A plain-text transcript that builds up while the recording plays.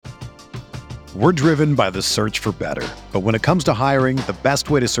We're driven by the search for better. But when it comes to hiring, the best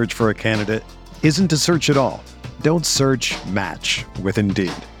way to search for a candidate isn't to search at all. Don't search, match with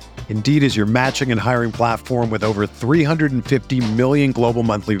Indeed. Indeed is your matching and hiring platform with over 350 million global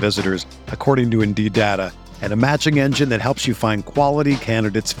monthly visitors, according to Indeed data, and a matching engine that helps you find quality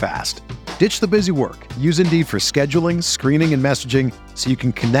candidates fast. Ditch the busy work. Use Indeed for scheduling, screening, and messaging so you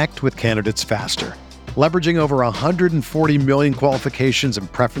can connect with candidates faster. Leveraging over 140 million qualifications and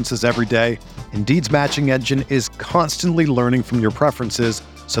preferences every day, Indeed's matching engine is constantly learning from your preferences,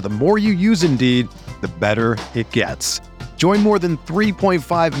 so the more you use Indeed, the better it gets. Join more than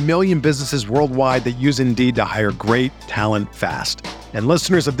 3.5 million businesses worldwide that use Indeed to hire great talent fast. And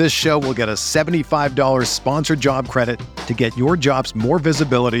listeners of this show will get a $75 sponsored job credit to get your jobs more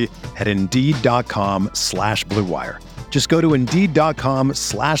visibility at Indeed.com/Blue Wire. Just go to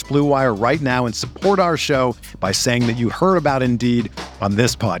Indeed.com/Blue Wire right now and support our show by saying that you heard about Indeed on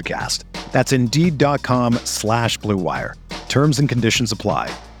this podcast. That's Indeed.com/Blue Wire. Terms and conditions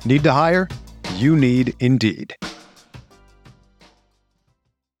apply. Need to hire? You need Indeed.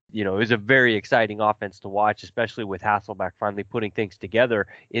 It was a very exciting offense to watch, especially with Hasselbeck finally putting things together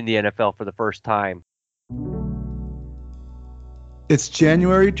in the NFL for the first time. It's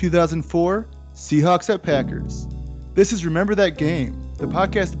January 2004, Seahawks at Packers. This is Remember That Game, the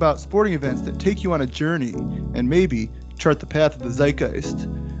podcast about sporting events that take you on a journey and maybe chart the path of the zeitgeist.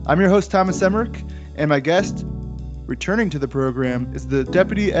 I'm your host, Thomas Emmerich, and my guest, returning to the program, is the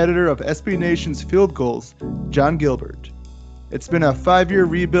deputy editor of SB Nation's Field Goals, John Gilbert. It's been a 5-year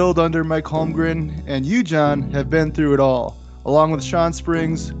rebuild under Mike Holmgren, and you, John, have been through it all, along with Sean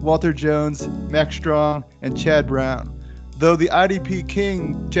Springs, Walter Jones, Max Strong, and Chad Brown. Though the IDP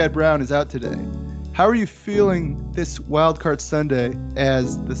king, Chad Brown, is out today. How are you feeling this Wildcard Sunday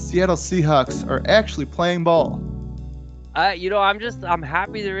as the Seattle Seahawks are actually playing ball? I'm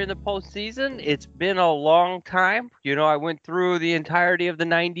happy they're in the postseason. It's been a long time. I went through the entirety of the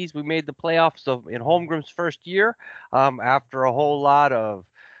 90s. We made the playoffs in Holmgren's first year after a whole lot of,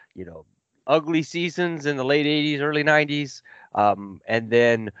 ugly seasons in the late 80s, early 90s. And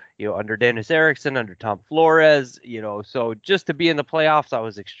then, under Dennis Erickson, under Tom Flores, so just to be in the playoffs, I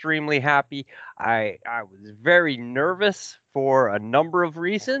was extremely happy. I was very nervous for a number of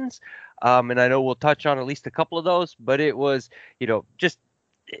reasons. And I know we'll touch on at least a couple of those, but it was,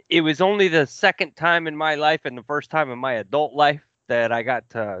 it was only the second time in my life and the first time in my adult life that I got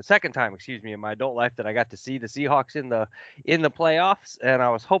to, in my adult life that I got to see the Seahawks in the playoffs. And I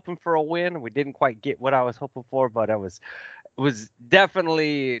was hoping for a win. We didn't quite get what I was hoping for, but I was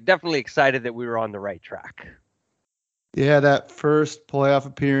definitely excited that we were on the right track. Yeah, that first playoff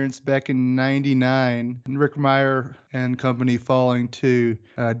appearance back in '99, Rick Meyer and company falling to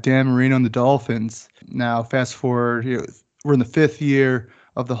Dan Marino and the Dolphins. Now, fast forward, we're in the 5th year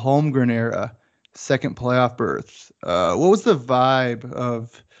of the Holmgren era, second playoff berth. What was the vibe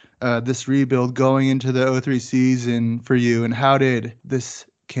of this rebuild going into the 2003 season for you, and how did this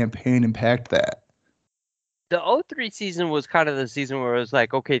campaign impact that? The 2003 season was kind of the season where it was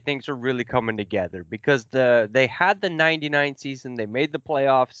like, okay, things are really coming together because they had the 99 season. They made the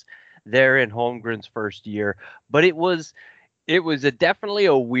playoffs there in Holmgren's first year, but it was definitely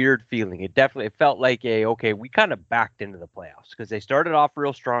a weird feeling. It felt like we kind of backed into the playoffs because they started off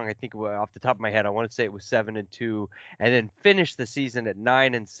real strong. I think off the top of my head, I want to say it was 7-2, and then finished the season at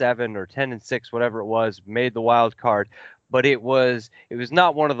 9-7 or 10-6, whatever it was, made the wild card. But it was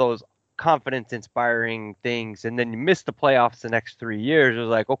not one of those confidence inspiring things, and then you miss the playoffs the next 3 years. It was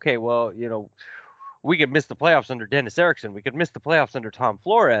like, okay, well, we could miss the playoffs under Dennis Erickson. We could miss the playoffs under Tom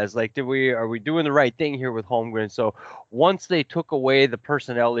Flores. Like, are we doing the right thing here with Holmgren? So once they took away the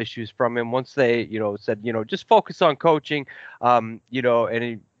personnel issues from him, once they, said, just focus on coaching, and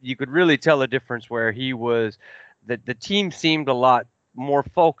you could really tell a difference where he was, that the team seemed a lot more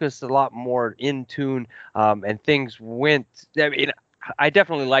focused, a lot more in tune, and things went, I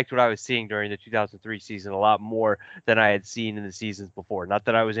definitely liked what I was seeing during the 2003 season a lot more than I had seen in the seasons before. Not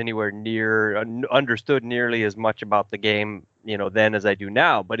that I was anywhere near understood nearly as much about the game, then as I do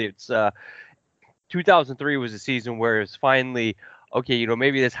now. But it's 2003 was a season where it's finally, okay,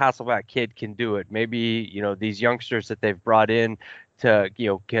 maybe this Hasselbeck kid can do it. Maybe, these youngsters that they've brought in to,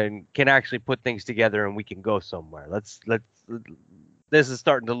 can actually put things together and we can go somewhere. This is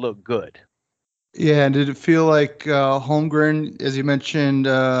starting to look good. Yeah, and did it feel like Holmgren, as you mentioned,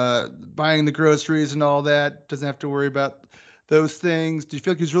 buying the groceries and all that, doesn't have to worry about those things? Do you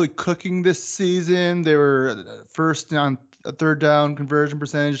feel like he's really cooking this season? They were first on a third down conversion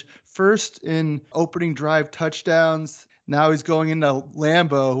percentage, first in opening drive touchdowns. Now he's going into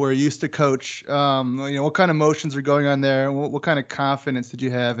Lambeau, where he used to coach. What kind of emotions are going on there? What kind of confidence did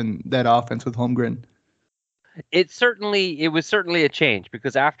you have in that offense with Holmgren? It was certainly a change,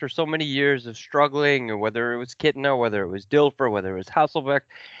 because after so many years of struggling, whether it was Kitna, whether it was Dilfer, whether it was Hasselbeck,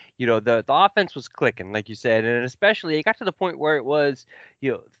 the offense was clicking, like you said, and especially it got to the point where it was,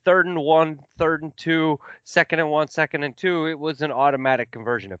 3rd and 1, 3rd and 2, 2nd and 1, 2nd and 2. It was an automatic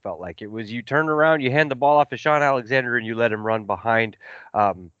conversion. It felt like it was, you turn around, you hand the ball off to Sean Alexander, and you let him run behind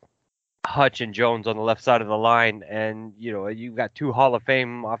Hutch and Jones on the left side of the line, and you've got 2 Hall of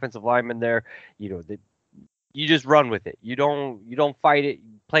Fame offensive linemen there. You just run with it. You don't fight it.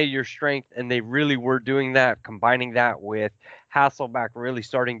 You play to your strength, and they really were doing that, combining that with Hasselbeck really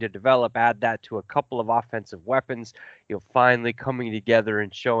starting to develop, add that to a couple of offensive weapons, finally coming together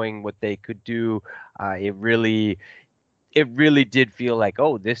and showing what they could do. It really did feel like,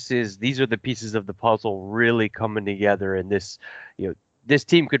 oh, these are the pieces of the puzzle really coming together, and this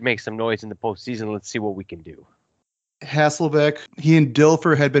team could make some noise in the postseason. Let's see what we can do. Hasselbeck, he and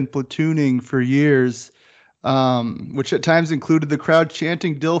Dilfer had been platooning for years, which at times included the crowd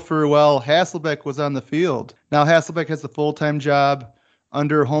chanting Dilfer while Hasselbeck was on the field. Now Hasselbeck has the full-time job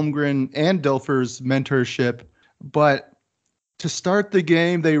under Holmgren and Dilfer's mentorship, but to start the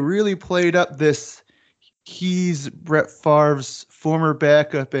game, they really played up this he's Brett Favre's former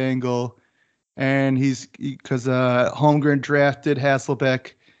backup angle, and because Holmgren drafted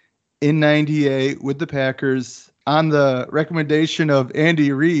Hasselbeck in '98 with the Packers on the recommendation of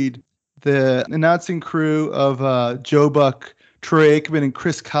Andy Reid. The announcing crew of Joe Buck, Troy Aikman, and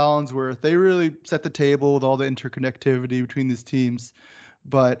Chris Collinsworth, they really set the table with all the interconnectivity between these teams.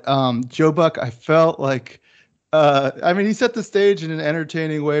 But Joe Buck, I felt like, he set the stage in an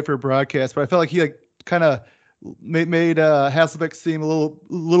entertaining way for broadcast, but I felt like he kind of made Hasselbeck seem a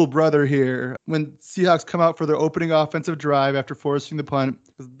little brother here. When Seahawks come out for their opening offensive drive after forcing the punt,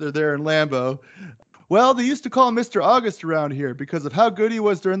 they're there in Lambeau. Well, they used to call him Mr. August around here because of how good he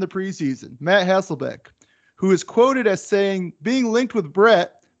was during the preseason. Matt Hasselbeck, who is quoted as saying, being linked with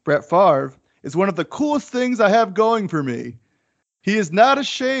Brett Favre, is one of the coolest things I have going for me. He is not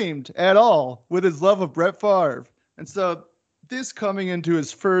ashamed at all with his love of Brett Favre. And so this coming into Matt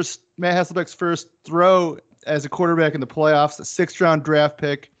Hasselbeck's first throw as a quarterback in the playoffs, a 6th-round draft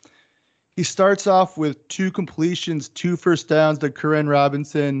pick. He starts off with 2 completions, 2 first downs to Corinne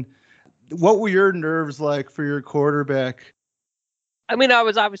Robinson. What were your nerves like for your quarterback? I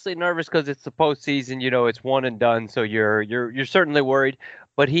was obviously nervous because it's the postseason. It's one and done, so you're certainly worried.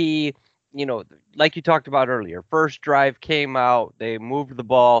 But he, like you talked about earlier, first drive came out, they moved the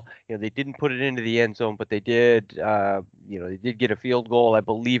ball. They didn't put it into the end zone, but they did. They did get a field goal, I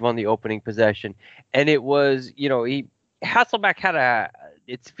believe, on the opening possession, and it was, Hasselbeck had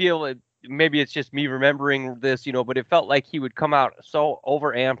maybe it's just me remembering this, but it felt like he would come out so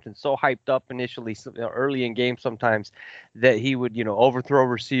overamped and so hyped up initially, early in games sometimes, that he would, overthrow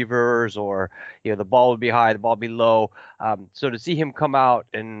receivers, or, the ball would be high, the ball would be low. So to see him come out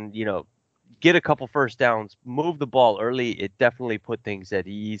and, get a couple first downs, move the ball early, it definitely put things at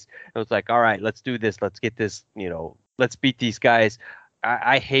ease. It was like, all right, let's do this. Let's get this, let's beat these guys.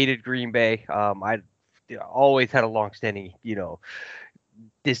 I hated Green Bay. I always had a longstanding,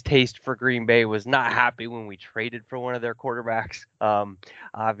 distaste for Green Bay. Was not happy when we traded for one of their quarterbacks,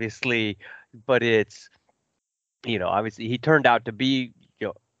 obviously, but it's, obviously he turned out to be,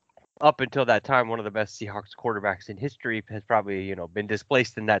 up until that time, one of the best Seahawks quarterbacks in history. Has probably, been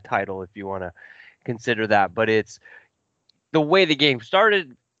displaced in that title, if you want to consider that. But it's the way the game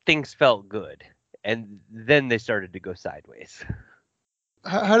started, things felt good, and then they started to go sideways.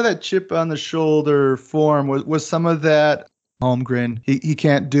 How did that chip on the shoulder form? Was some of that Holmgren? He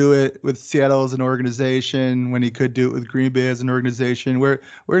can't do it with Seattle as an organization when he could do it with Green Bay as an organization. Where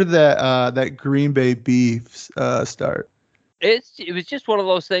did that Green Bay beef start? It was just one of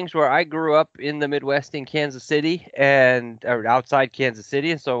those things where I grew up in the Midwest in Kansas City or outside Kansas City.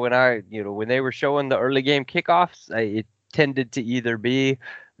 And so when they were showing the early game kickoffs, it tended to either be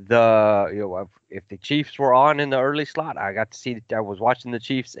if the Chiefs were on in the early slot, I was watching the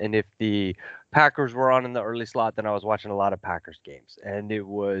Chiefs. And if the Packers were on in the early slot, then I was watching a lot of Packers games. And it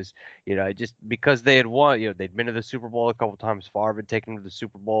was, just because they had won, they'd been to the Super Bowl a couple times. Favre had taken them to the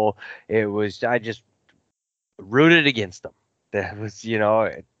Super Bowl. I just rooted against them. That was,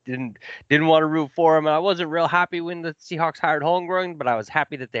 I didn't want to root for him. And I wasn't real happy when the Seahawks hired Holmgren, but I was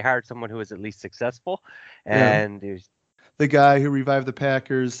happy that they hired someone who was at least successful. And it was the guy who revived the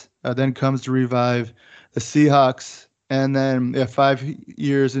Packers, then comes to revive the Seahawks. And then 5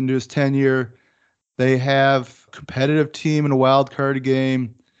 years into his tenure, they have a competitive team in a wild card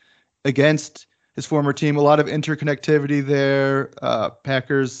game against his former team. A lot of interconnectivity there.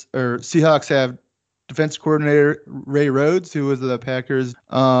 Seahawks have defense coordinator Ray Rhodes, who was the Packers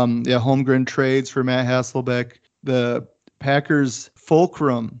Holmgren trades for Matt Hasselbeck. The Packers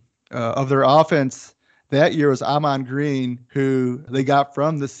fulcrum of their offense that year was Amon Green, who they got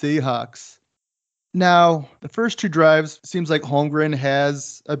from the Seahawks. Now, the first two drives seems like Holmgren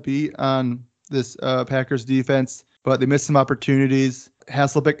has a beat on this Packers defense, but they missed some opportunities.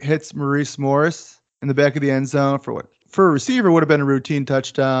 Hasselbeck hits Maurice Morris in the back of the end zone for a receiver would have been a routine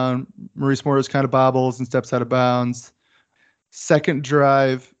touchdown. Maurice Morris kind of bobbles and steps out of bounds. Second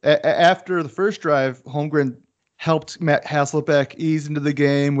drive, after the first drive, Holmgren helped Matt Hasselbeck ease into the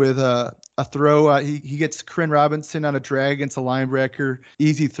game with a throw. He gets Corinne Robinson on a drag against a linebacker.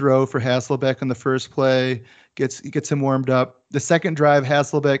 Easy throw for Hasselbeck on the first play. Gets him warmed up. The second drive,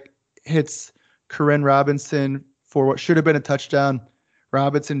 Hasselbeck hits Corinne Robinson for what should have been a touchdown.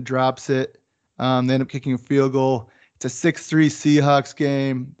 Robinson drops it. They end up kicking a field goal. It's a 6-3 Seahawks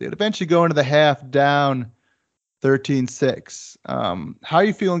game. They'd eventually go into the half down 13-6. How are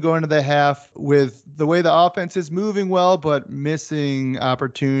you feeling going into the half with the way the offense is moving well, but missing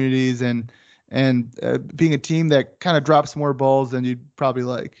opportunities and being a team that kind of drops more balls than you'd probably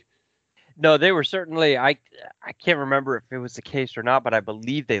like? No, they were certainly, I can't remember if it was the case or not, but I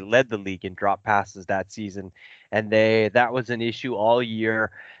believe they led the league in drop passes that season. And that was an issue all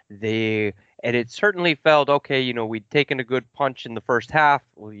year. And it certainly felt, okay, we'd taken a good punch in the first half.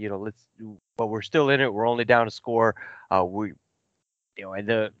 Well, but we're still in it. We're only down a score. And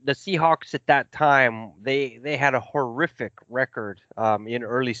the Seahawks at that time, they had a horrific record in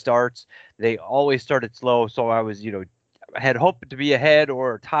early starts. They always started slow. So I was, had hoped to be ahead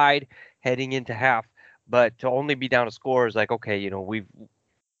or tied heading into half, but to only be down a score is like, okay, we've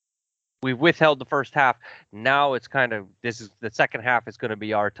withheld the first half. Now it's this is the second half is going to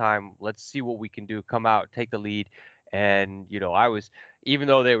be our time. Let's see what we can do. Come out, take the lead. And, I was, even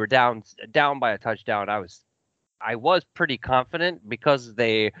though they were down by a touchdown, I was pretty confident because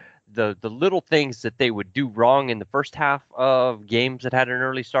the little things that they would do wrong in the first half of games that had an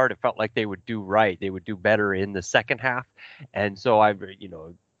early start, it felt like they would do right. They would do better in the second half. And so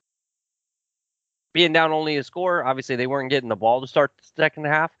being down only a score, obviously they weren't getting the ball to start the second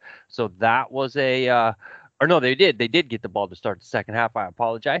half. So that was they did get the ball to start the second half. I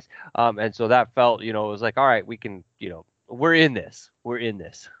apologize. And so that felt, it was like, all right, we can, we're in this.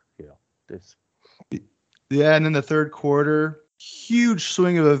 This. Yeah. And then the third quarter, huge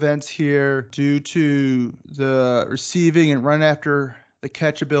swing of events here due to the receiving and run after the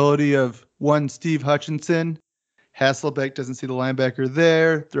catchability of one Steve Hutchinson. Hasselbeck doesn't see the linebacker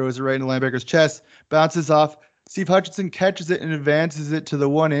there, throws it right in the linebacker's chest, bounces off. Steve Hutchinson catches it and advances it to the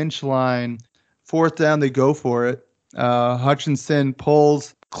 1-inch line. Fourth down, they go for it. Hutchinson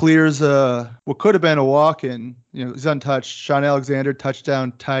pulls, clears what could have been a walk-in. He's untouched. Sean Alexander,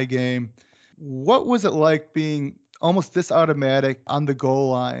 touchdown, tie game. What was it like being almost this automatic on the goal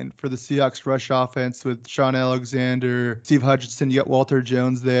line for the Seahawks rush offense with Sean Alexander, Steve Hutchinson, you got Walter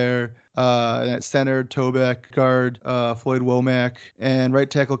Jones there, at center, Tobeck, guard, Floyd Womack, and right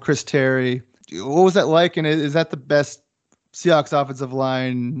tackle Chris Terry. What was that like, and is that the best Seahawks offensive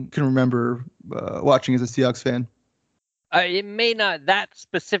line you can remember watching as a Seahawks fan? It may not, that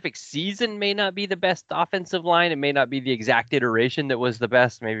specific season may not be the best offensive line. It may not be the exact iteration that was the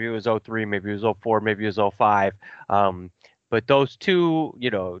best. Maybe it was 03, maybe it was 04, maybe it was 05. But those two,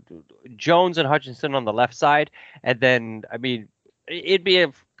 Jones and Hutchinson on the left side. And then, it'd be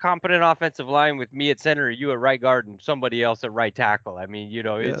a competent offensive line with me at center, you at right guard, and somebody else at right tackle.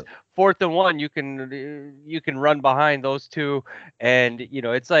 It's 4th and 1. You can run behind those two, and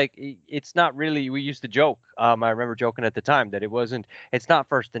it's like it's not really. We used to joke. I remember joking at the time that it's not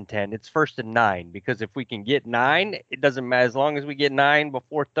 1st and 10. It's 1st and 9, because if we can get 9, it doesn't matter. As long as we get 9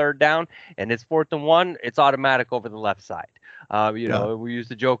 before 3rd down, and it's 4th and 1, it's automatic over the left side. We used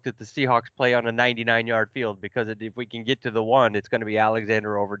to joke that the Seahawks play on a 99-yard field because if we can get to the 1, it's going to be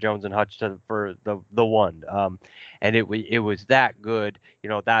Alexander over Jones and Hutchinson for the 1. And it was that good,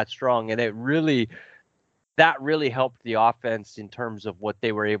 that strong, and that really helped the offense in terms of what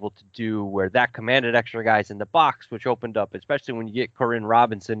they were able to do, where that commanded extra guys in the box, which opened up, especially when you get Corinne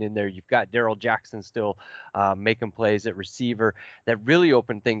Robinson in there. You've got Darrell Jackson still making plays at receiver. That really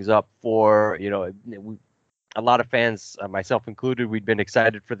opened things up for, a lot of fans, myself included, we'd been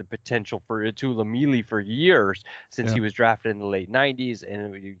excited for the potential for Atula Mealy for years since he was drafted in the late 90s.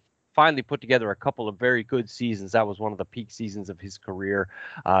 And finally put together a couple of very good seasons. That was one of the peak seasons of his career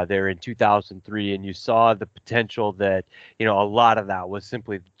there in 2003. And you saw the potential that, a lot of that was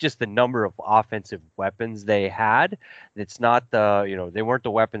simply just the number of offensive weapons they had. It's not they weren't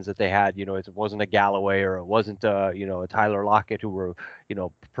the weapons that they had, it wasn't a Galloway or it wasn't, a Tyler Lockett who were,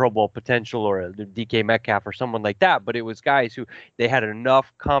 Pro Bowl potential or a DK Metcalf or someone like that. But it was guys who they had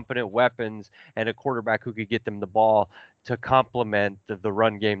enough competent weapons and a quarterback who could get them the ball to complement the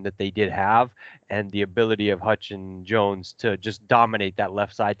run game that they did have, and the ability of Hutch and Jones to just dominate that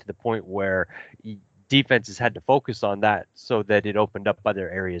left side to the point where defenses had to focus on that so that it opened up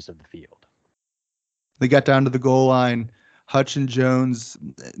other areas of the field. They got down to the goal line. Hutch and Jones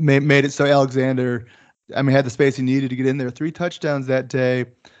made it so Alexander, had the space he needed to get in there. 3 touchdowns that day.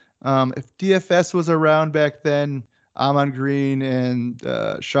 If DFS was around back then, Amon Green and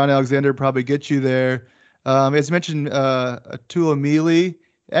Sean Alexander probably get you there. As mentioned, Tuamili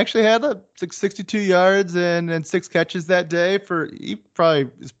actually had 62 yards and 6 catches that day. He probably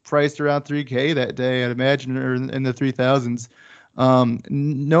is priced around $3K that day, I'd imagine, or in the 3,000s.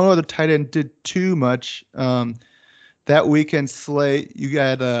 No other tight end did too much. That weekend slate, you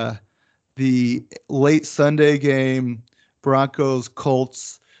got the late Sunday game,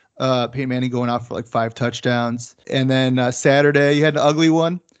 Broncos-Colts. Peyton Manning going off for like 5 touchdowns. And then Saturday, you had an ugly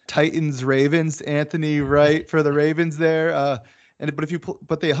one. Titans-Ravens, Anthony Wright for the Ravens there.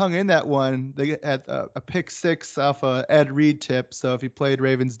 But they hung in that one. They had a pick 6 off a Ed Reed tip. So if you played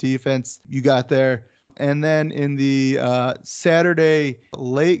Ravens defense, you got there. And then in the Saturday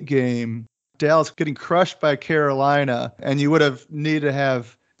late game, Dallas getting crushed by Carolina, and you would have needed to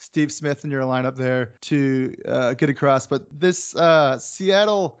have Steve Smith in your lineup there to get across. But this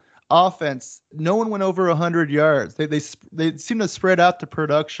Seattle offense, no one went over 100 yards. They seem to spread out the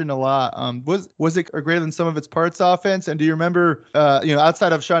production a lot. Was it a greater than some of its parts offense? And do you remember,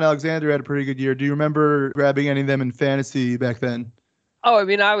 outside of Sean Alexander had a pretty good year, do you remember grabbing any of them in fantasy back then? Oh,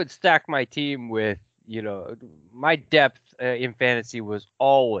 I would stack my team with, my depth in fantasy was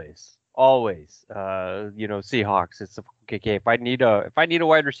always Seahawks. It's okay. If I need a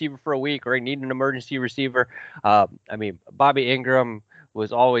wide receiver for a week, or I need an emergency receiver, Bobby Ingram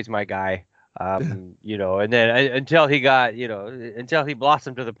was always my guy. And then until he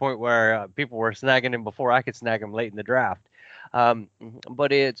blossomed to the point where people were snagging him before I could snag him late in the draft.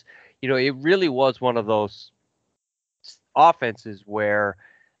 But it's, it really was one of those offenses where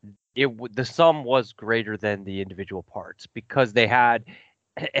the sum was greater than the individual parts, because they had,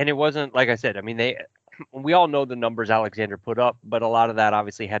 and it wasn't, like I said, we all know the numbers Alexander put up, but a lot of that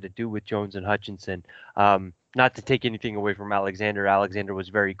obviously had to do with Jones and Hutchinson. Not to take anything away from Alexander. Alexander was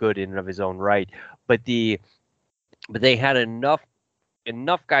very good in and of his own right, but they had enough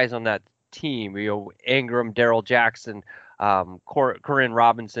guys on that team, Ingram, Darrell Jackson, Corinne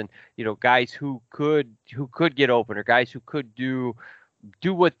Robinson, guys who could get open, or guys who could do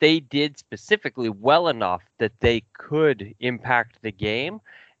what they did specifically well enough that they could impact the game.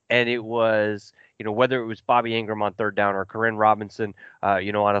 And it was, whether it was Bobby Ingram on third down or Corinne Robinson,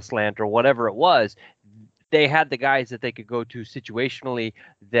 on a slant or whatever it was, they had the guys that they could go to situationally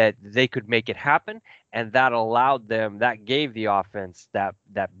that they could make it happen. And that gave the offense that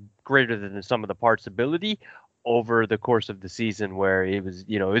greater than the sum of the parts ability over the course of the season, where it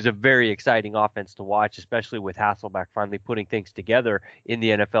was a very exciting offense to watch, especially with Hasselbeck finally putting things together in the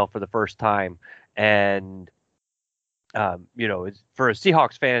NFL for the first time. And, for a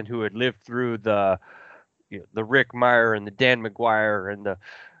Seahawks fan who had lived through the Rick Meyer and the Dan McGuire and the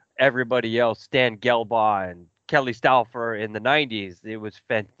everybody else, Stan Gelbaugh and Kelly Stauffer in the 90s, it was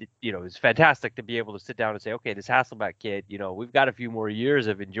fantastic to be able to sit down and say, okay, this Hasselbeck kid, we've got a few more years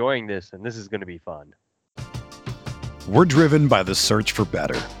of enjoying this, and this is going to be fun. We're driven by the search for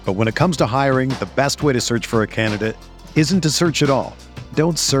better. But when it comes to hiring, the best way to search for a candidate isn't to search at all.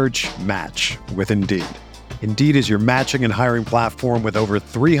 Don't search, match with Indeed. Indeed is your matching and hiring platform with over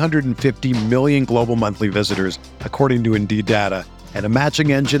 350 million global monthly visitors, according to Indeed data, and a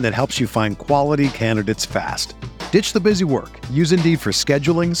matching engine that helps you find quality candidates fast. Ditch the busy work. Use Indeed for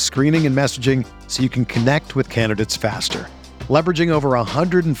scheduling, screening, and messaging so you can connect with candidates faster. Leveraging over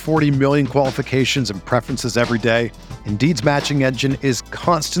 140 million qualifications and preferences every day, Indeed's matching engine is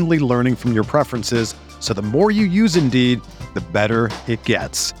constantly learning from your preferences, so the more you use Indeed, the better it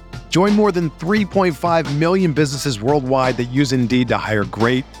gets. Join more than 3.5 million businesses worldwide that use Indeed to hire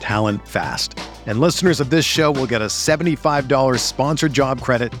great talent fast. And listeners of this show will get a $75 sponsored job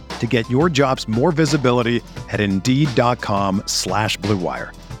credit to get your jobs more visibility at Indeed.com/Blue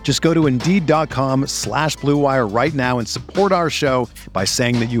Wire. Just go to Indeed.com/Blue Wire right now and support our show by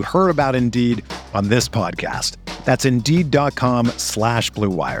saying that you heard about Indeed on this podcast. That's Indeed.com/Blue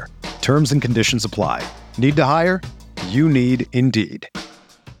Wire. Terms and conditions apply. Need to hire? You need Indeed.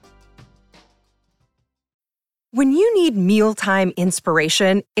 When you need mealtime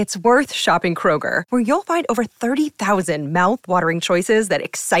inspiration, it's worth shopping Kroger, where you'll find over 30,000 mouth-watering choices that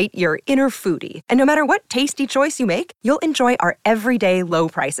excite your inner foodie. And no matter what tasty choice you make, you'll enjoy our everyday low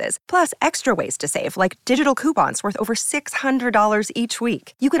prices, plus extra ways to save, like digital coupons worth over $600 each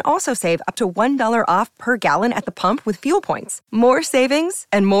week. You can also save up to $1 off per gallon at the pump with fuel points. More savings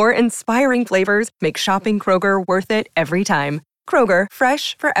and more inspiring flavors make shopping Kroger worth it every time. Kroger,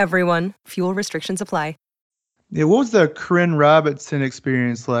 fresh for everyone. Fuel restrictions apply. Yeah, what was the Corinne Robinson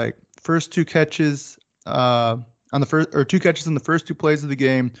experience like? First two catches on the first, or two catches in the first two plays of the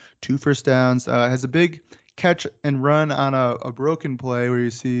game, 2 first downs. Has a big catch and run on a broken play where you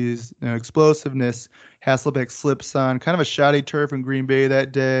see his explosiveness. Hasselbeck slips on kind of a shoddy turf in Green Bay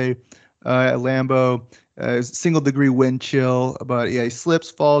that day at Lambeau. Single degree wind chill, but yeah, he slips,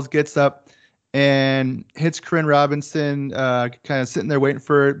 falls, gets up, and hits Corinne Robinson, kind of sitting there waiting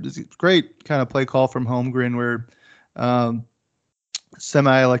for it. It's a great kind of play call from Holmgren where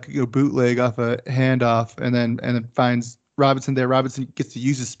bootleg off a handoff and then finds Robinson there. Robinson gets to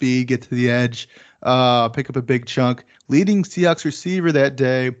use his speed, get to the edge, pick up a big chunk. Leading Seahawks receiver that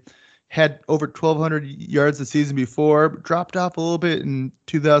day, had over 1,200 yards the season before, but dropped off a little bit in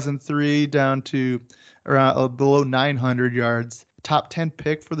 2003 down to around below 900 yards. Top 10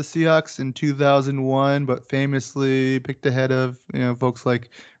 pick for the Seahawks in 2001, but famously picked ahead of folks like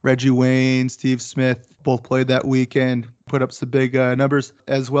Reggie Wayne, Steve Smith, both played that weekend, put up some big numbers,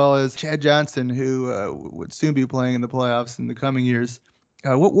 as well as Chad Johnson, who would soon be playing in the playoffs in the coming years.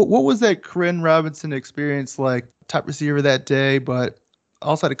 What was that Corinne Robinson experience like? Top receiver that day, but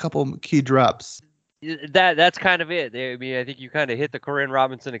also had a couple key drops. That's kind of it. I mean, I think you kind of hit the Corinne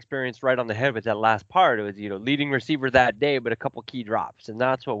Robinson experience right on the head with that last part. It was, leading receiver that day, but a couple key drops. And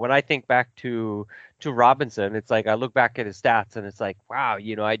that's what, when I think back to Robinson, it's like I look back at his stats and it's like, wow,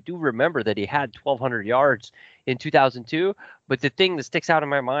 I do remember that he had 1,200 yards in 2002. But the thing that sticks out in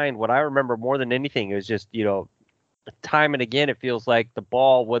my mind, what I remember more than anything is just, time and again, it feels like the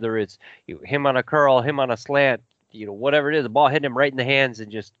ball, whether it's him on a curl, him on a slant, whatever it is, the ball hitting him right in the hands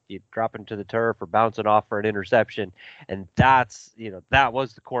and just dropping to the turf or bouncing off for an interception. And that's, that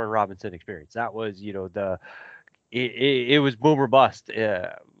was the Corinne Robinson experience. That was, it was boom or bust,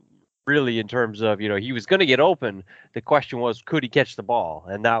 really, in terms of, he was going to get open. The question was, could he catch the ball?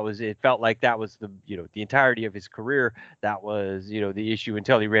 And it felt like that was the entirety of his career. That was, the issue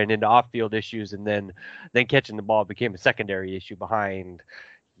until he ran into off-field issues, and then catching the ball became a secondary issue behind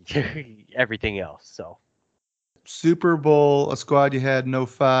everything else. So. Super Bowl, a squad you had in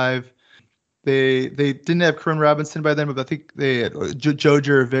 05. They didn't have Corinne Robinson by then, but I think they had Joe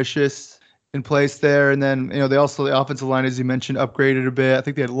Jurevicius in place there. And then, they also, the offensive line, as you mentioned, upgraded a bit. I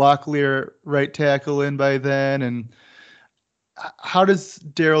think they had Locklear right tackle in by then. And how does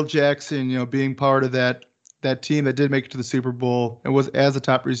Darrell Jackson, being part of that team that did make it to the Super Bowl and was as a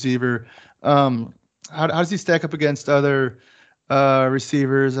top receiver, how does he stack up against other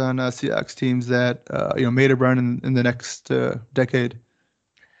receivers on Seahawks teams that made a run in the next decade?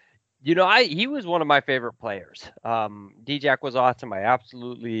 He was one of my favorite players. D-Jack was awesome. I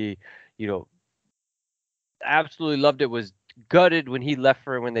absolutely loved it. Was gutted when he left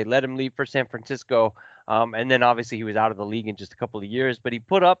when they let him leave for San Francisco. And then obviously he was out of the league in just a couple of years, but he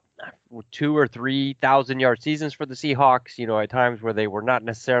put up 2,000 or 3,000 yard seasons for the Seahawks, at times where they were not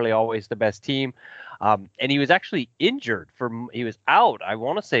necessarily always the best team. And he was actually injured he was out, I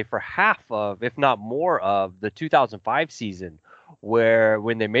want to say, for half of, if not more of, the 2005 season, where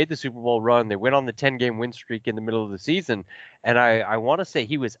when they made the Super Bowl run, they went on the 10-game win streak in the middle of the season. And I want to say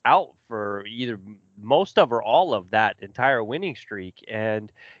he was out for either most of or all of that entire winning streak.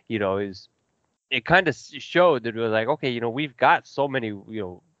 And, it kind of showed that it was like, okay, we've got so many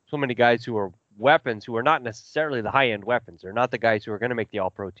guys who are weapons who are not necessarily the high-end weapons. They're not the guys who are going to make the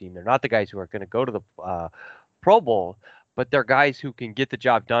All-Pro team. They're not the guys who are going to go to the Pro Bowl, but they're guys who can get the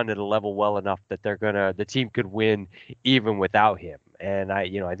job done at a level well enough that the team could win even without him. And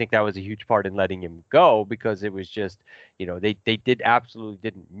I think that was a huge part in letting him go, because it was just, they absolutely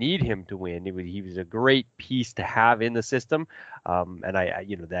didn't need him to win. He was a great piece to have in the system. And I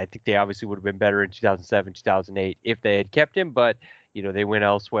think they obviously would have been better in 2007, 2008 if they had kept him, but they went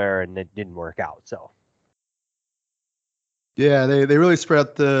elsewhere and it didn't work out. So. Yeah, they really spread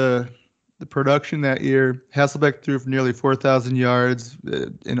out the production that year. Hasselbeck threw for nearly 4,000 yards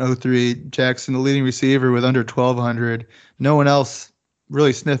in 03. Jackson, the leading receiver, with under 1,200. No one else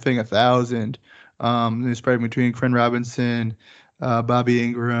really sniffing 1,000. They spread between Corinne Robinson, Bobby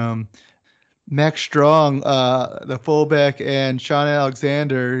Ingram. Max Strong, the fullback, and Sean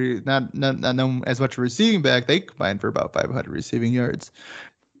Alexander, not known as much a receiving back, they combined for about 500 receiving yards.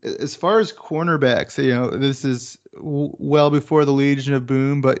 As far as cornerbacks, this is well before the Legion of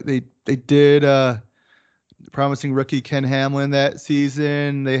Boom, but they did promising rookie Ken Hamlin that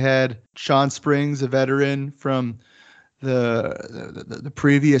season. They had Sean Springs, a veteran from the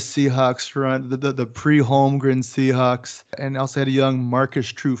previous Seahawks run, the pre-Holmgren Seahawks, and also had a young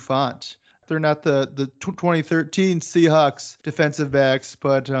Marcus Trufant. They're not the 2013 Seahawks defensive backs,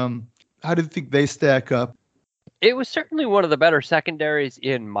 but how do you think they stack up? It was certainly one of the better secondaries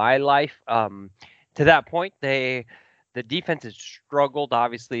in my life. To that point, the defense has struggled,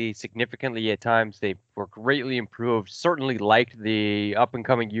 obviously, significantly at times. They were greatly improved. Certainly liked the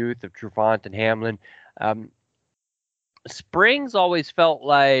up-and-coming youth of Trufant and Hamlin. Springs always felt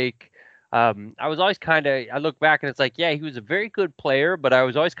like I was always I look back and it's like, yeah, he was a very good player, but I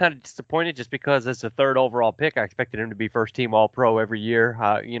was always kind of disappointed just because as a third overall pick, I expected him to be first team all pro every year,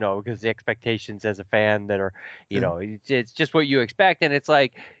 because the expectations as a fan that are, it's just what you expect. And it's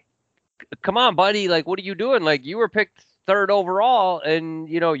like, come on, buddy. Like, what are you doing? Like, you were picked third overall and,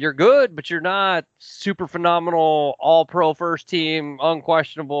 you're good, but you're not super phenomenal, all pro first team,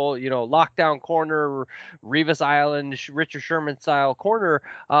 unquestionable, lockdown corner, Revis Island, Richard Sherman style corner.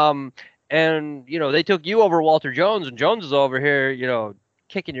 And, they took you over Walter Jones, and Jones is over here,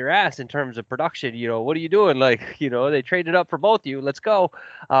 kicking your ass in terms of production. What are you doing? Like, they traded up for both of you. Let's go.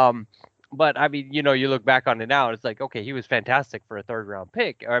 But I mean, you look back on it now, and it's like, okay, he was fantastic for a third round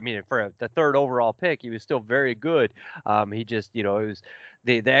pick. I mean, for the third overall pick, he was still very good. He just, it was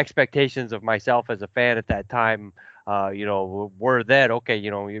the expectations of myself as a fan at that time, were that, okay,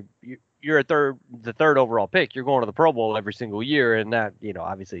 you're the third overall pick. You're going to the Pro Bowl every single year, and that,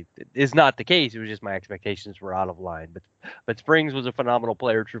 obviously is not the case. It was just my expectations were out of line. But Springs was a phenomenal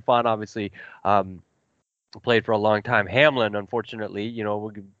player. Trufant obviously played for a long time. Hamlin, unfortunately,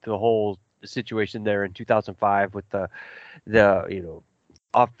 the whole situation there in 2005 with the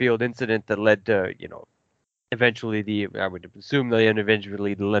off-field incident that led to eventually I would assume the end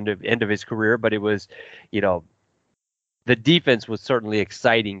of his career, but it was the defense was certainly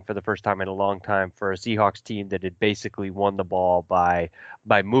exciting for the first time in a long time for a Seahawks team that had basically won the ball by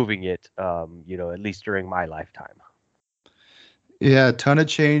moving it, at least during my lifetime. Yeah, a ton of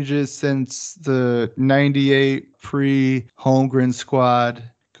changes since the 98 pre-Holmgren squad,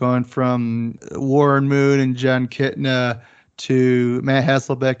 going from Warren Moon and John Kitna to Matt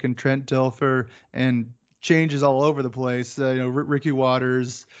Hasselbeck and Trent Dilfer, and changes all over the place. Ricky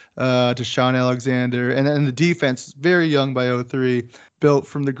Waters to Sean Alexander, and then the defense, very young by 03, built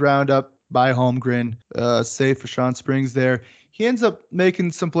from the ground up by Holmgren, save for Sean Springs there. He ends up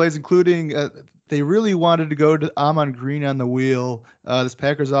making some plays, including they really wanted to go to Amon Green on the wheel. This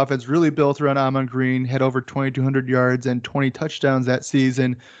Packers offense really built around Amon Green, had over 2,200 yards and 20 touchdowns that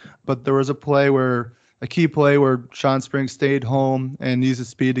season. But there was a key play where Sean Springs stayed home and used his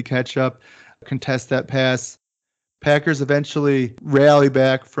speed to catch up, contest that pass. Packers eventually rally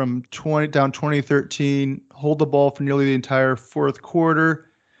back from 2013, hold the ball for nearly the entire fourth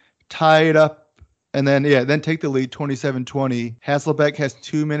quarter, tie it up, and then take the lead 27-20. Hasselbeck has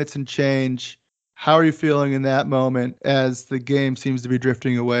 2 minutes and change. How are you feeling in that moment as the game seems to be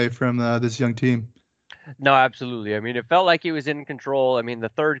drifting away from this young team? No, absolutely. I mean, it felt like he was in control. I mean, the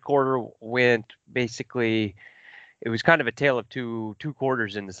third quarter went basically, it was kind of a tale of two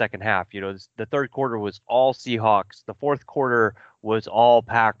quarters in the second half. The third quarter was all Seahawks. The fourth quarter was all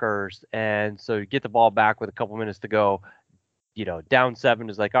Packers. And so you get the ball back with a couple minutes to go, down 7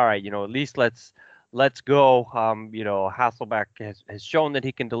 is like, all right, at least let's go. Hasselbeck has shown that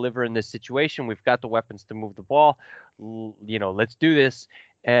he can deliver in this situation. We've got the weapons to move the ball. Let's do this.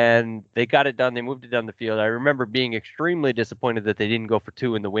 And they got it done. They moved it down the field. I remember being extremely disappointed that they didn't go for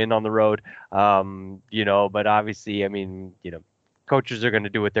 2 in the win on the road. But obviously, I mean, coaches are going to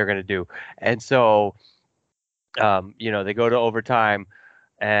do what they're going to do. And so, they go to overtime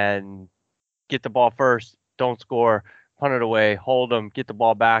and get the ball first, don't score, punt it away, hold them, get the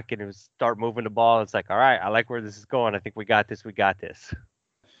ball back, and it was start moving the ball. It's like, all right, I like where this is going. I think we got this.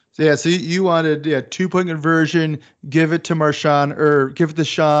 So you wanted 2-point conversion, give it to Marshawn, or give it to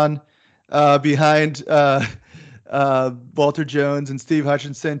Sean behind Walter Jones and Steve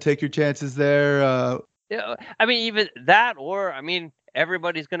Hutchinson. Take your chances there. Yeah, I mean, even that, or I mean,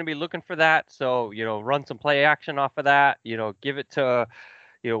 everybody's going to be looking for that. So run some play action off of that. Give it to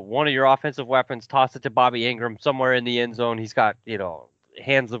one of your offensive weapons, toss it to Bobby Ingram somewhere in the end zone. He's got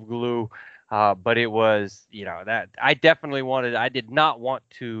hands of glue. But it was, that I did not want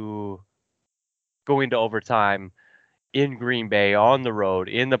to go into overtime in Green Bay on the road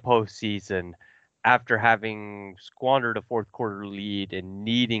in the postseason after having squandered a fourth quarter lead and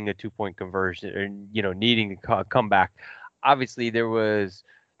needing a 2-point conversion, or needing to come back. Obviously, there was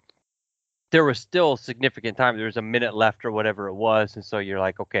still significant time. There was a minute left or whatever it was, and so you're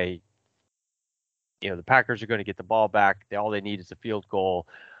like, okay, the Packers are going to get the ball back. All they need is a field goal,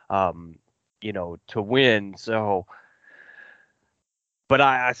 to win. So, but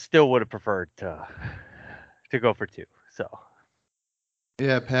I still would have preferred to go for 2. So.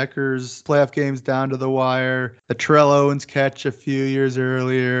 Yeah, Packers playoff games down to the wire. The Terrell Owens catch a few years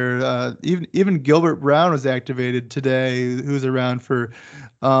earlier. Even Gilbert Brown was activated today, who's around for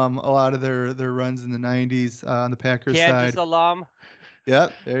a lot of their runs in the 90s on the Packers Kansas side. alum.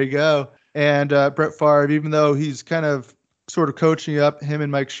 Yep, there you go. And Brett Favre, even though he's kind of sort of coaching up him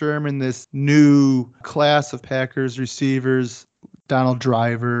and Mike Sherman, this new class of Packers receivers, Donald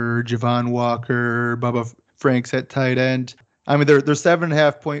Driver, Javon Walker, Bubba Franks at tight end. I mean, they're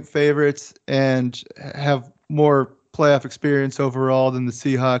 7.5-point favorites and have more playoff experience overall than the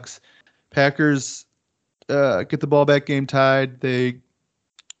Seahawks. Packers get the ball back game tied. They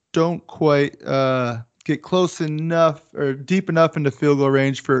don't quite get close enough or deep enough into field goal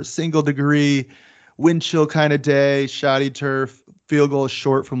range for a single degree wind chill kind of day, shoddy turf, field goal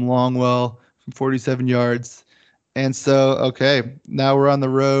short from Longwell from 47 yards. And so, okay, now we're on the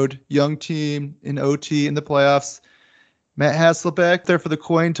road. Young team in OT in the playoffs. Matt Hasselbeck there for the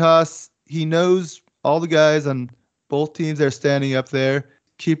coin toss. He knows all the guys on both teams that are standing up there,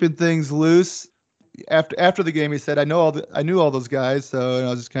 keeping things loose. After the game, he said, "I knew all those guys, so I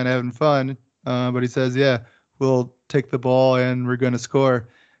was just kind of having fun." But he says, "Yeah, we'll take the ball and we're going to score."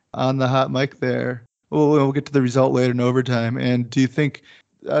 On the hot mic there. We'll get to the result later in overtime. And do you think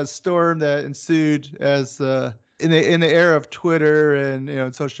a storm that ensued as in the era of Twitter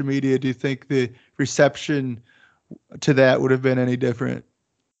and social media, do you think the reception to that would have been any different?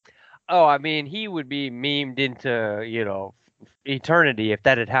 Oh, I mean, he would be memed into, eternity if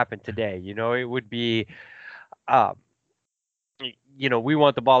that had happened today. It would be, we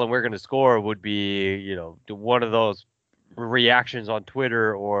want the ball and we're going to score would be, one of those reactions on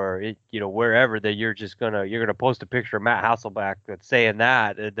Twitter or, wherever that you're going to post a picture of Matt Hasselbeck that's saying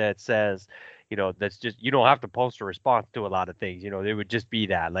that says, that's just, you don't have to post a response to a lot of things. It would just be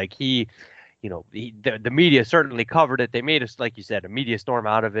that like the media certainly covered it. They made us, like you said, a media storm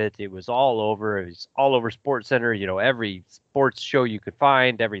out of it. It was all over. It was all over Sports Center. Every sports show you could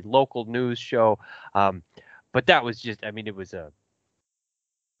find, every local news show. But that was just, it was a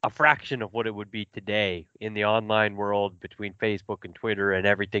fraction of what it would be today in the online world between Facebook and Twitter and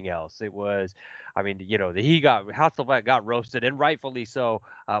everything else. It was, Hasselbeck got roasted, and rightfully so.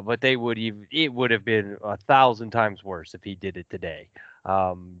 But it would have been 1,000 times worse if he did it today.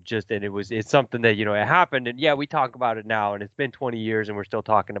 It's something that, it happened, and yeah, we talk about it now, and it's been 20 years and we're still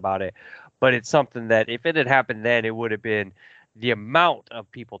talking about it, but it's something that if it had happened then, it would have been the amount of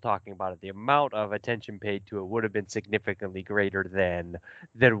people talking about it, the amount of attention paid to it would have been significantly greater than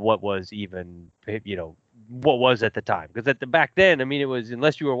what was even, what was at the time. Because back then, it was,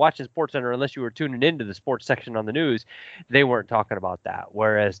 unless you were watching SportsCenter, unless you were tuning into the sports section on the news, they weren't talking about that.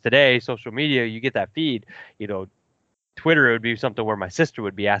 Whereas today, social media, you get that feed, Twitter, it would be something where my sister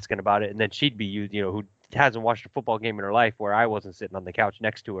would be asking about it, and then she'd be, who hasn't watched a football game in her life, where I wasn't sitting on the couch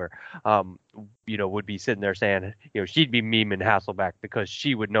next to her, would be sitting there saying, she'd be memeing Hasselbeck because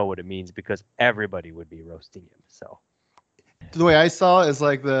she would know what it means, because everybody would be roasting him. So the way I saw it is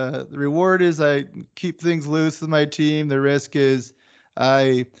like the reward is I keep things loose with my team. The risk is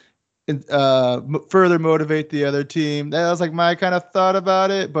I further motivate the other team. That was like my kind of thought about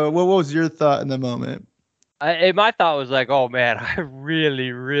it. But what was your thought in the moment? My thought was like, oh man, I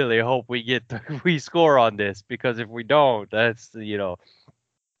really, really hope we score on this, because if we don't, that's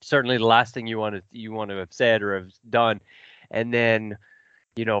certainly the last thing you want to have said or have done. And then,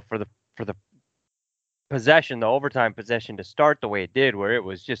 for the possession, the overtime possession to start the way it did, where it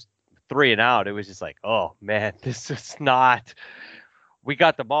was just 3 and out, it was just like, oh man, this is not. We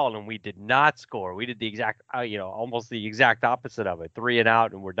got the ball and we did not score. We did the exact, almost the exact opposite of it. 3 and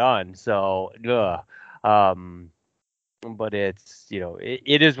out and we're done. So, but it's,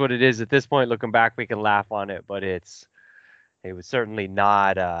 it is what it is at this point. Looking back, we can laugh on it, but it was certainly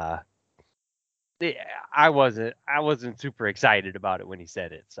not, I wasn't super excited about it when he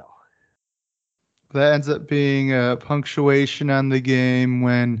said it. So that ends up being a punctuation on the game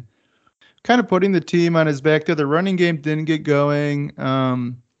when kind of putting the team on his back there. The running game didn't get going.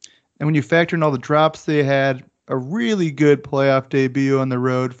 And when you factor in all the drops they had, a really good playoff debut on the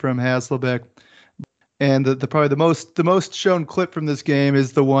road from Hasselbeck. And probably the most shown clip from this game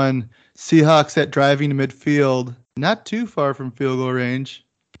is the one Seahawks at driving to midfield not too far from field goal range,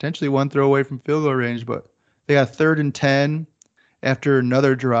 potentially one throw away from field goal range, but they got 3rd and 10 after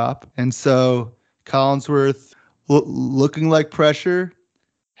another drop. And so Collinsworth looking like pressure.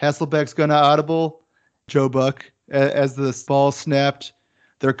 Hasselbeck's going to audible. Joe Buck, as the ball snapped,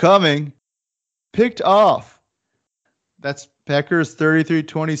 they're coming. Picked off. That's Packers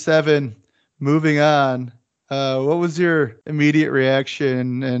 33-27. Moving on. What was your immediate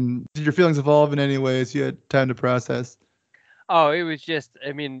reaction, and did your feelings evolve in any way as you had time to process? Oh, it was just,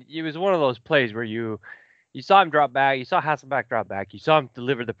 I mean, it was one of those plays where you saw him drop back, you saw Hasselbeck drop back, you saw him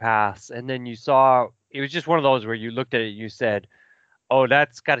deliver the pass, and then it was just one of those where you looked at it and you said, oh,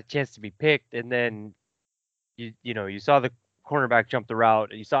 that's got a chance to be picked. And then, you saw the cornerback jump the route,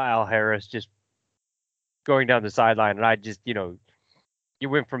 and you saw Al Harris just going down the sideline, and I just, you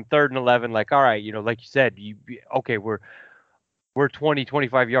went from 3rd and 11, like, all right, like you said, okay, we're 20,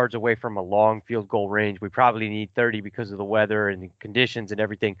 25 yards away from a long field goal range. We probably need 30 because of the weather and the conditions and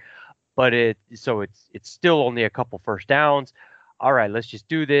everything. But it's still only a couple first downs. All right, let's just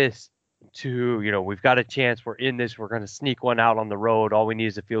do this we've got a chance. We're in this. We're going to sneak one out on the road. All we need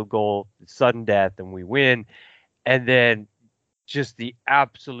is a field goal, sudden death, and we win. And then just the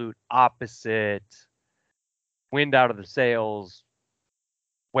absolute opposite, wind out of the sails,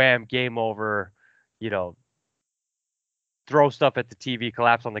 wham, game over, throw stuff at the TV,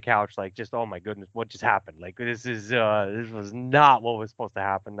 collapse on the couch, like, just, oh my goodness, what just happened? Like, this was not what was supposed to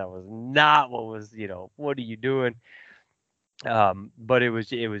happen. That was not what was, what are you doing? But it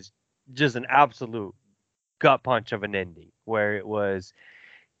was just an absolute gut punch of an ending, where it was,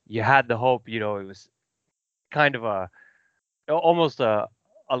 you had the hope, it was kind of almost a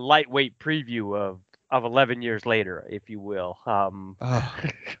lightweight preview of 11 years later, if you will.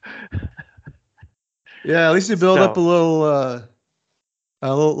 Yeah, at least you build up a little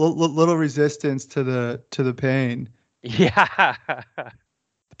resistance to the pain. Yeah.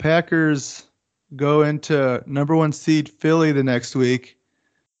 The Packers go into number 1 seed Philly the next week.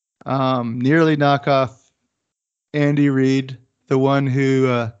 Nearly knock off Andy Reid, the one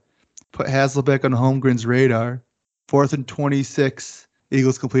who put Hasselbeck on Holmgren's radar. 4th and 26,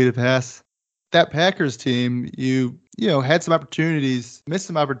 Eagles completed pass. That Packers team, you had some opportunities, missed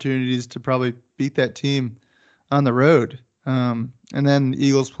some opportunities to probably beat that team on the road. And then the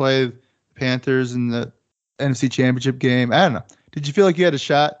Eagles play the Panthers in the NFC Championship game. I don't know. Did you feel like you had a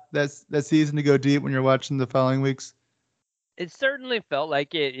shot that season to go deep when you're watching the following weeks? It certainly felt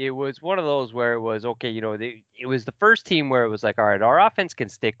like it. It was one of those where it was, okay, it was the first team where it was like, all right, our offense can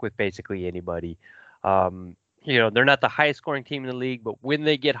stick with basically anybody. They're not the highest scoring team in the league, but when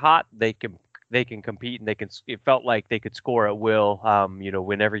they get hot, they can compete, and it felt like they could score at will.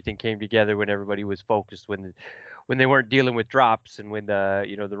 When everything came together, when everybody was focused, when they weren't dealing with drops, and when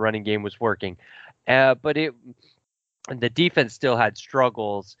the running game was working. But the defense still had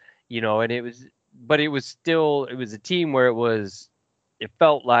struggles, and it was a team where it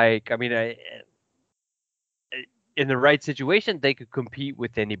felt like, in the right situation, they could compete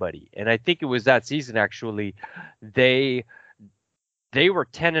with anybody. And I think it was that season, actually, they were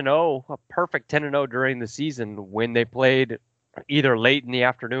 10-0, a perfect 10-0 during the season when they played either late in the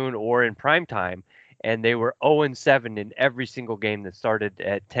afternoon or in prime time. And they were 0-7 in every single game that started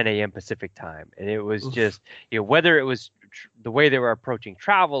at 10 a.m. Pacific time. And it was just, whether it was the way they were approaching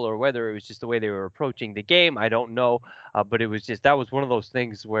travel or whether it was just the way they were approaching the game, I don't know. But it was just, that was one of those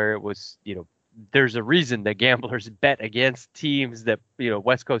things where it was, there's a reason that gamblers bet against teams that,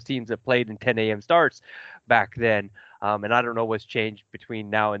 West Coast teams that played in 10 a.m. starts back then. And I don't know what's changed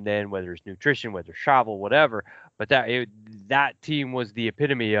between now and then, whether it's nutrition, whether it's travel, whatever. But that team was the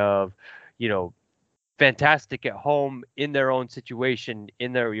epitome of, fantastic at home in their own situation.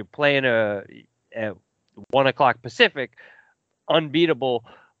 You're playing at 1 o'clock Pacific, unbeatable.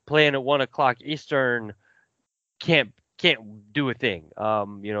 Playing at 1 o'clock Eastern, can't do a thing.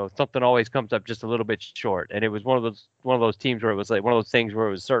 Something always comes up just a little bit short. And it was one of those teams where it was like one of those things where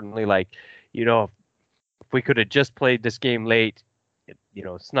it was certainly like, if we could have just played this game late,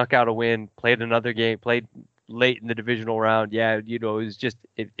 snuck out a win, played another game, played late in the divisional round. Yeah, it was just,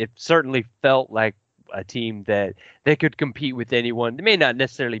 it certainly felt like a team that they could compete with anyone. They may not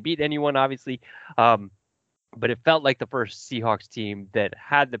necessarily beat anyone, obviously, but it felt like the first Seahawks team that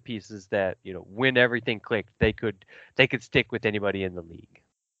had the pieces that, when everything clicked, they could stick with anybody in the league.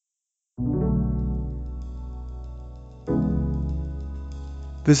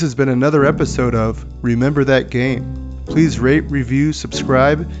 This has been another episode of Remember That Game. Please rate, review,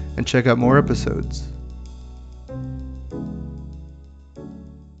 subscribe, and check out more episodes.